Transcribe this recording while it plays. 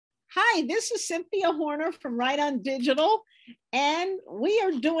Hi, this is Cynthia Horner from Right On Digital, and we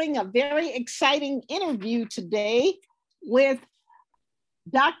are doing a very exciting interview today with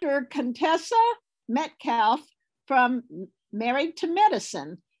Dr. Contessa Metcalfe from Married to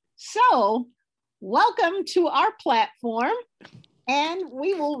Medicine. So, welcome to our platform, and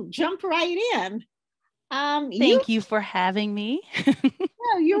we will jump right in. Thank you for having me.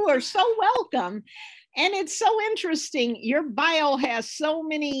 You are so welcome. And it's so interesting. Your bio has so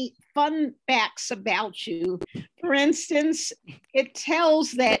many fun facts about you. For instance, it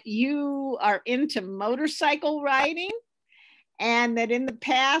tells that you are into motorcycle riding, and that in the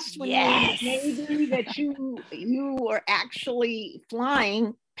past, when you were in the Navy, that you were actually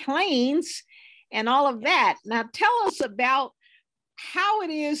flying planes and all of that. Now, tell us about how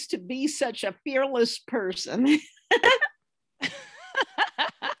it is to be such a fearless person.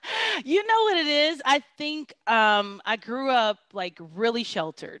 You know what it is? I think I grew up like really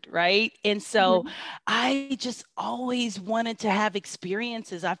sheltered, right? And so I just always wanted to have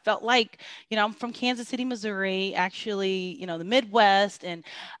experiences. I felt like, I'm from Kansas City, Missouri, actually, the Midwest. And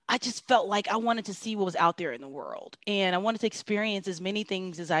I just felt like I wanted to see what was out there in the world. And I wanted to experience as many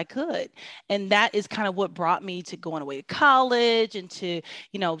things as I could. And that is kind of what brought me to going away to college and to,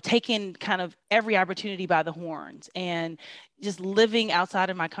 taking kind of every opportunity by the horns and just living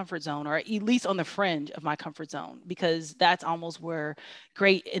outside of my comfort zone, or at least on the fringe of my comfort zone, because that's almost where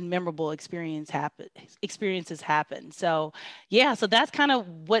great and memorable experiences happen. So yeah, so that's kind of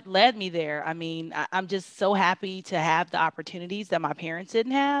what led me there. I mean, I'm just so happy to have the opportunities that my parents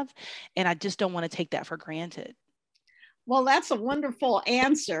didn't have, and I just don't want to take that for granted. Well, that's a wonderful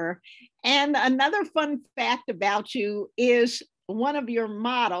answer. And another fun fact about you is one of your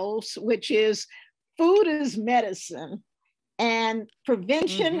mottos, which is food is medicine and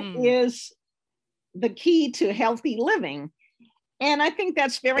prevention is the key to healthy living. And I think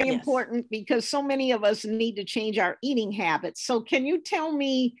that's very important because so many of us need to change our eating habits. So can you tell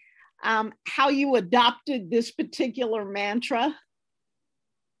me how you adopted this particular mantra?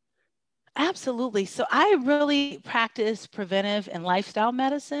 Absolutely. So I really practice preventive and lifestyle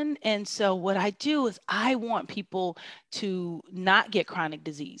medicine. And so what I do is I want people to not get chronic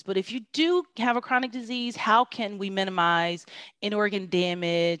disease. But if you do have a chronic disease, how can we minimize in organ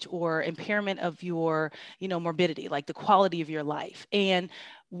damage or impairment of your, morbidity, like the quality of your life? And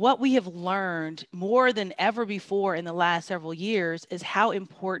what we have learned more than ever before in the last several years is how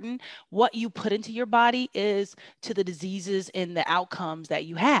important what you put into your body is to the diseases and the outcomes that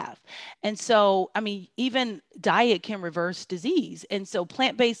you have. And so, I mean, even diet can reverse disease. And so,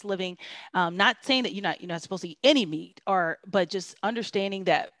 plant-based living, not saying that you're not supposed to eat any meat, but just understanding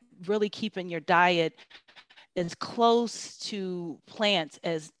that really keeping your diet as close to plants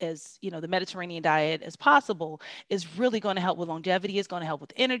as the Mediterranean diet as possible is really going to help with longevity. It's going to help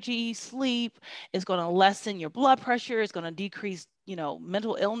with energy, sleep. It's going to lessen your blood pressure. It's going to decrease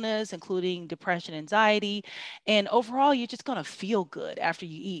mental illness, including depression, anxiety. And overall, you're just going to feel good after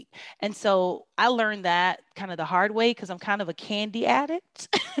you eat. And so I learned that kind of the hard way because I'm kind of a candy addict.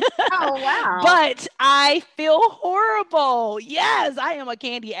 Oh, wow. But I feel horrible. Yes, I am a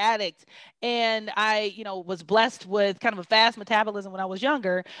candy addict. And I, was blessed with kind of a fast metabolism when I was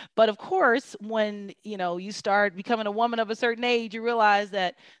younger. But of course, when, you start becoming a woman of a certain age, you realize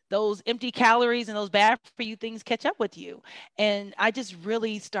that those empty calories and those bad for you things catch up with you. And I just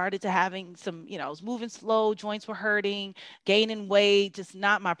really started to having some, I was moving slow, joints were hurting, gaining weight, just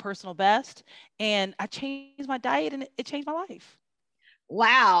not my personal best. And I changed my diet and it changed my life.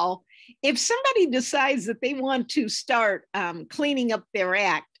 Wow. If somebody decides that they want to start cleaning up their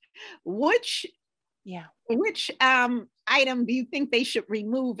act, which item do you think they should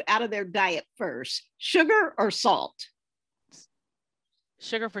remove out of their diet first? Sugar or salt?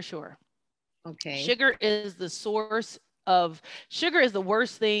 Sugar for sure. Okay. Sugar is the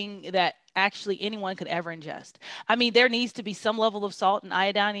worst thing that actually anyone could ever ingest. I mean, there needs to be some level of salt and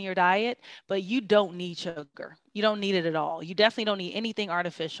iodine in your diet, but you don't need sugar. You don't need it at all. You definitely don't need anything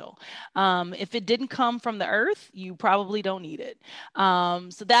artificial. If it didn't come from the earth, you probably don't need it.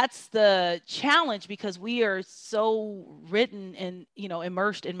 So that's the challenge because we are so written and,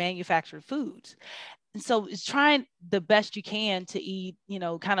 immersed in manufactured foods. And so it's trying the best you can to eat,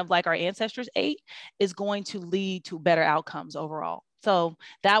 kind of like our ancestors ate is going to lead to better outcomes overall. So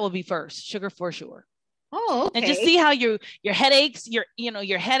that will be first, sugar for sure. Oh, okay. And just see how your headaches,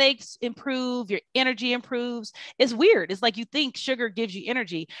 your headaches improve, your energy improves. It's weird. It's like you think sugar gives you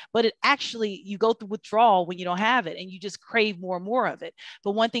energy, but it actually, you go through withdrawal when you don't have it and you just crave more and more of it.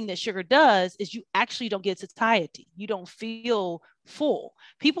 But one thing that sugar does is you actually don't get satiety. You don't feel full.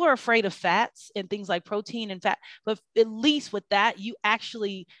 People are afraid of fats and things like protein and fat, but at least with that, you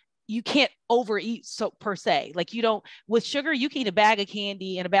actually you can't overeat so per se. Like you don't, with sugar, you can eat a bag of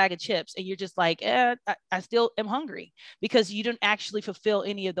candy and a bag of chips and you're just like, I still am hungry because you don't actually fulfill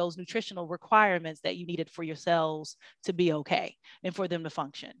any of those nutritional requirements that you needed for your cells to be okay and for them to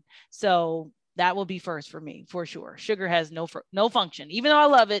function. So that will be first for me, for sure. Sugar has no function. Even though I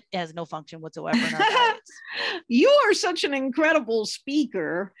love it, it has no function whatsoever in our diets. You are such an incredible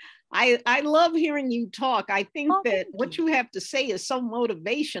speaker. I love hearing you talk. I think that what you have to say is so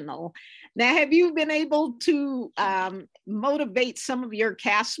motivational. Now, have you been able to motivate some of your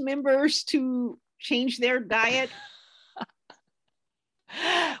cast members to change their diet?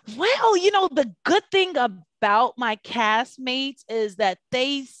 Well, you know, the good thing about my castmates is that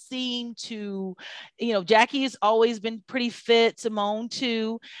they seem to, you know, Jackie has always been pretty fit, Simone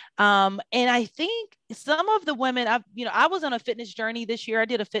too. And I think some of the women I was on a fitness journey this year. I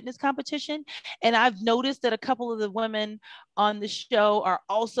did a fitness competition and I've noticed that a couple of the women on the show are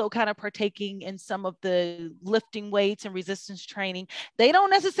also kind of partaking in some of the lifting weights and resistance training. They don't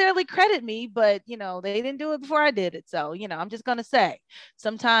necessarily credit me, but you know, they didn't do it before I did it. So, you know, I'm just going to say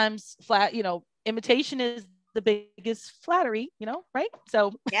sometimes imitation is the biggest flattery, you know, right?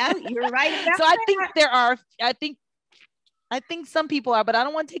 So yeah, you're right about so I think some people are, but I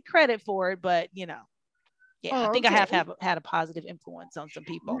don't want to take credit for it. But you know, yeah, I think I have had a positive influence on some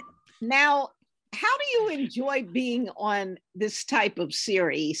people. Now, how do you enjoy being on this type of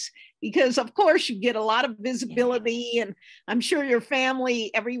series? Because of course you get a lot of visibility, and I'm sure your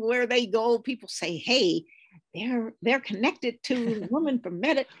family, everywhere they go, people say, "Hey, they're connected to women from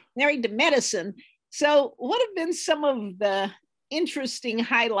married to medicine." So, what have been some of the interesting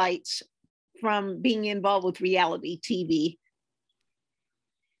highlights from being involved with reality TV?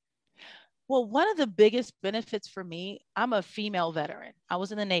 Well, one of the biggest benefits for me, I'm a female veteran. I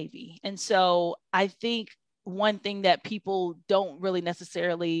was in the Navy. And so I think one thing that people don't really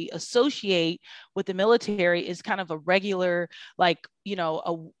necessarily associate with the military is kind of a regular, like, you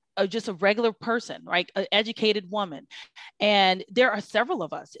know, just a regular person, right? An educated woman. And there are several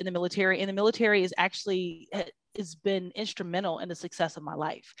of us in the military, and the military is actually has been instrumental in the success of my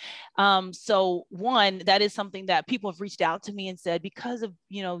life. So one, that is something that people have reached out to me and said, because of,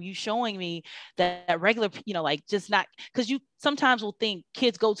 you know, you showing me that regular, you know, like just not, because you sometimes will think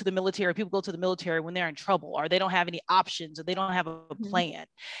kids go to the military, people go to the military when they're in trouble or they don't have any options or they don't have a plan.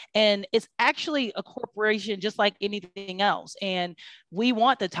 And it's actually a corporation just like anything else. And we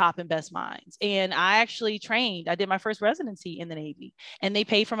want the top and best minds. And I actually I did my first residency in the Navy and they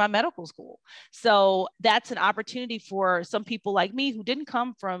paid for my medical school. So that's an opportunity for some people like me who didn't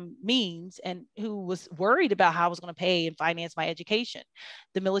come from means and who was worried about how I was going to pay and finance my education.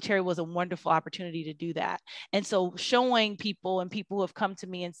 The military was a wonderful opportunity to do that. And so showing people and people who have come to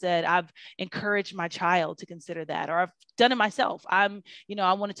me and said, I've encouraged my child to consider that, or I've done it myself. I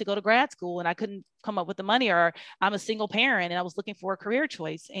wanted to go to grad school and I couldn't come up with the money, or I'm a single parent and I was looking for a career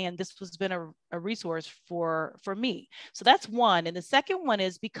choice. And this has been a resource for me. So that's one. And the second one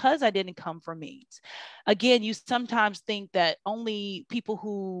is because I didn't come from means. Again, you sometimes think that only people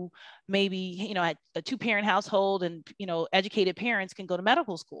who maybe, you know, had a 2-parent household and, you know, educated parents can go to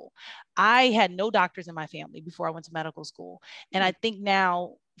medical school. I had no doctors in my family before I went to medical school. And I think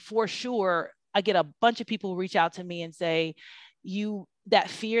now for sure, I get a bunch of people who reach out to me and say, that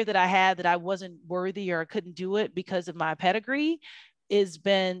fear that I had that I wasn't worthy or couldn't do it because of my pedigree has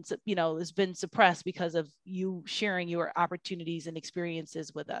been suppressed because of you sharing your opportunities and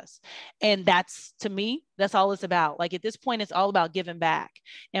experiences with us. And that's, to me, that's all it's about. Like at this point, it's all about giving back,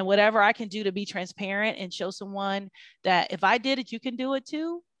 and whatever I can do to be transparent and show someone that if I did it, you can do it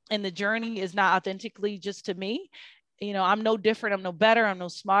too. And the journey is not authentically just to me. You know, I'm no different. I'm no better. I'm no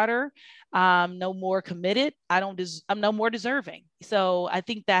smarter. I'm no more committed. I'm no more deserving. So I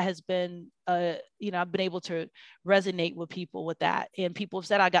think that has been, I've been able to resonate with people with that. And people have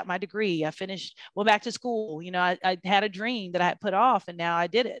said, I got my degree. I went back to school. You know, I had a dream that I had put off and now I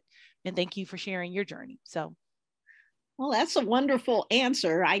did it. And thank you for sharing your journey. So. Well, that's a wonderful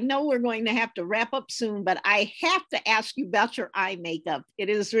answer. I know we're going to have to wrap up soon, but I have to ask you about your eye makeup. It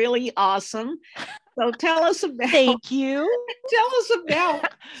is really awesome. So tell us about. Thank you. Tell us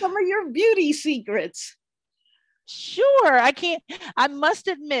about some of your beauty secrets. Sure. I must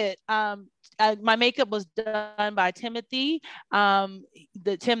admit, my makeup was done by Timothy.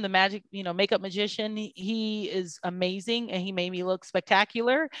 The magic, makeup magician. He is amazing and he made me look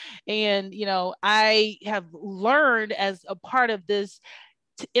spectacular. And, I have learned as a part of this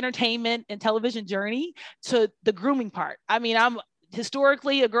entertainment and television journey to the grooming part. I mean, I'm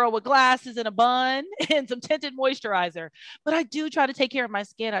historically a girl with glasses and a bun and some tinted moisturizer, but I do try to take care of my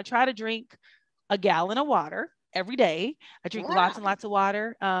skin. I try to drink a gallon of water every day. I drink Wow. lots and lots of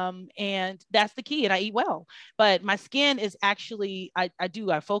water. And that's the key. And I eat well. But my skin is actually, I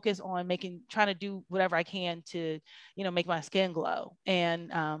focus on trying to do whatever I can to, make my skin glow.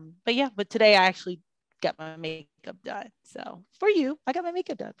 And, but today I actually got my makeup done. So for you, I got my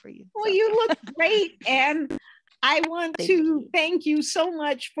makeup done for you. Well, so. you look great. And I want to thank you so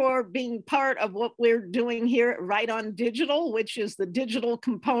much for being part of what we're doing here at Right On Digital, which is the digital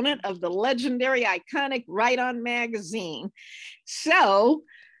component of the legendary, iconic Right On magazine. So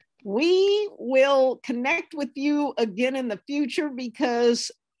we will connect with you again in the future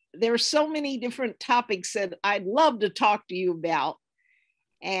because there's so many different topics that I'd love to talk to you about.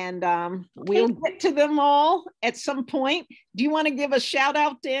 And we'll get to them all at some point. Do you want to give a shout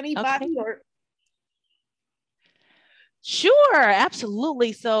out to anybody or? Sure,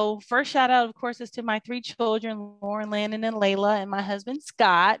 absolutely. So first shout out, of course, is to my 3 children, Lauren, Landon, and Layla, and my husband,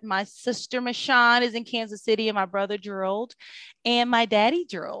 Scott. My sister, Michonne, is in Kansas City, and my brother, Gerald, and my daddy,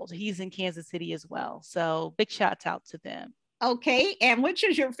 Gerald. He's in Kansas City as well. So big shouts out to them. Okay. And which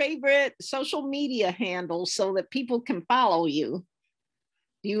is your favorite social media handle so that people can follow you?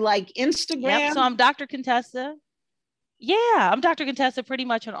 Do you like Instagram? Yep. So I'm Dr. Contessa. Yeah, I'm Dr. Contessa pretty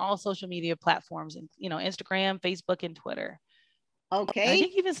much on all social media platforms, and Instagram, Facebook, and Twitter. Okay. And I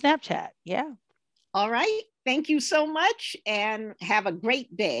think even Snapchat. Yeah. All right. Thank you so much and have a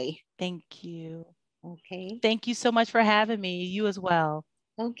great day. Thank you. Okay. Thank you so much for having me. You as well.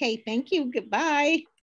 Okay. Thank you. Goodbye.